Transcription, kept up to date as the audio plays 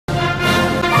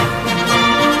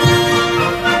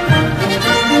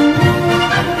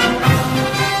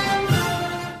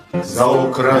За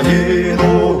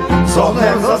Україну, з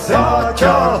огнем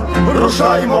засяття,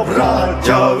 рушаймо,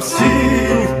 браття, всі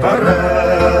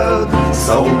вперед.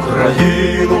 За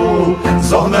Україну,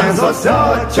 з огнем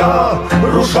засяття,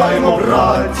 рушаймо,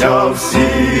 браття, всі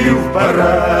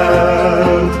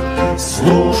вперед.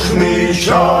 Слушний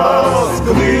час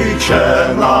кличе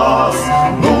нас,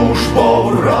 ну ж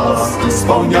повраз,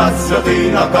 сповнять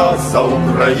святий наказ. За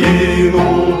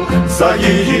Україну, за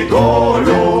її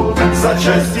долю, за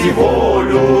честь і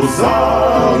волю, за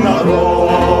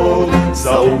народ.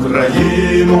 За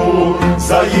Україну,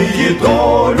 за її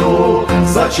долю,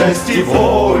 за честь і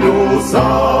волю, за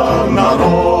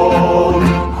народ.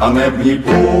 Ганебні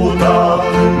пута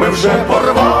ми вже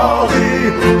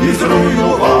порвали і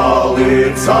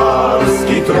зруйнували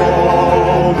царський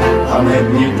трон.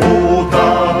 Ганебні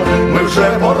пута ми вже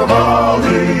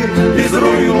порвали і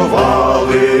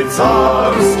зруйнували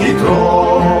царський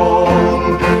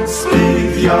трон.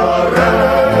 З-під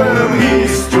ярем і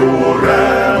з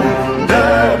тюрем,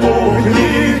 де Бог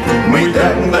гніт, ми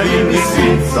йдем на вільний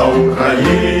світ. За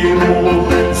Україну,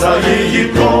 за її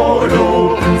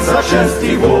долю, за честь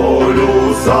і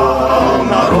волю, за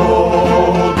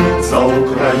народ. За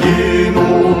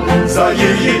Україну, за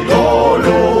її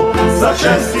долю, за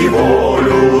честь і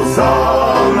волю, за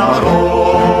народ.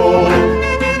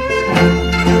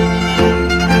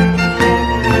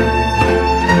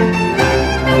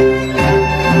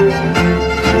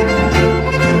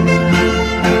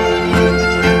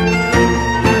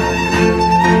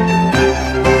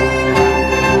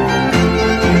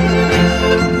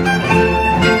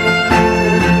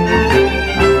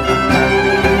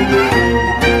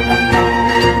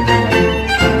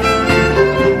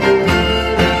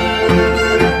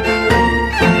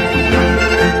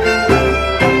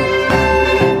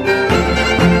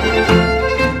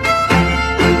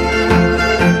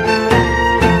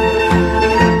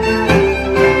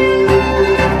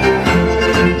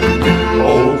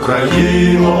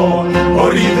 Україно,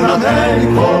 о рідна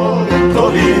ненько,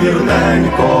 тобі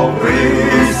вірненько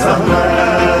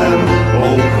присягнем. О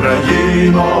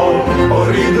Україно,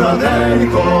 о рідна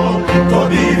ненько,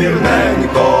 тобі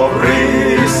вірненько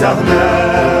присягнем.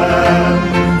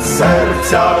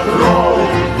 Серця, кров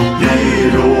і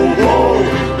любов,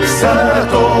 все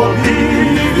тобі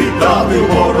віддати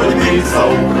в боротьбі. За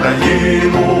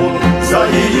Україну, за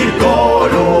її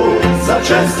долю, за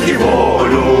честь і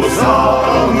волю, за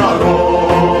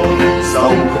народ. За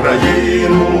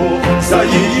Україну, за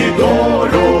її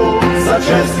долю, за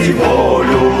честь і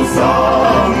волю, за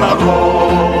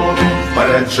народ.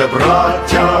 Вперед же,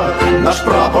 браття, наш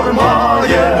прапор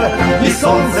має, і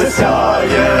сонце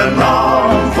сяє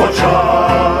нам в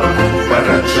очах.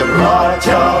 Вперед же,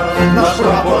 браття, наш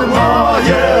прапор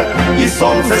має, і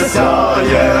сонце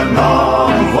сяє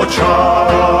нам в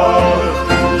очах.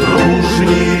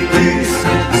 Дружній тиск,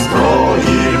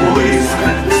 зброї блиск,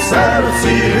 в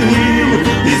серці гнів,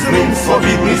 і з ним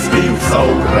свобідний спів. За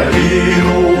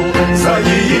Україну, за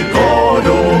її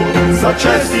долю, за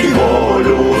честь і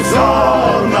волю, за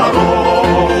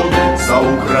народ. За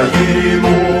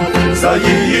Україну, за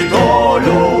її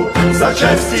долю, за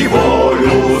честь і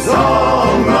волю, за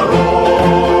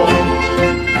народ.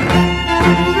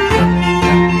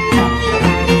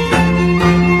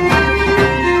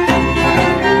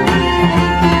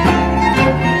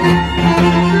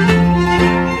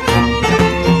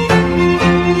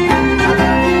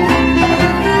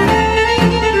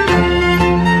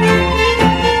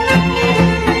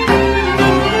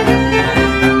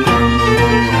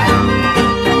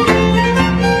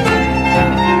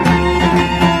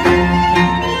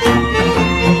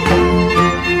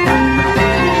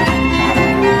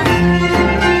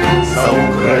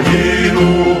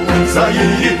 За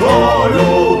її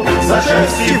долю, за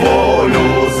честь і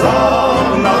волю, за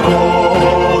народ.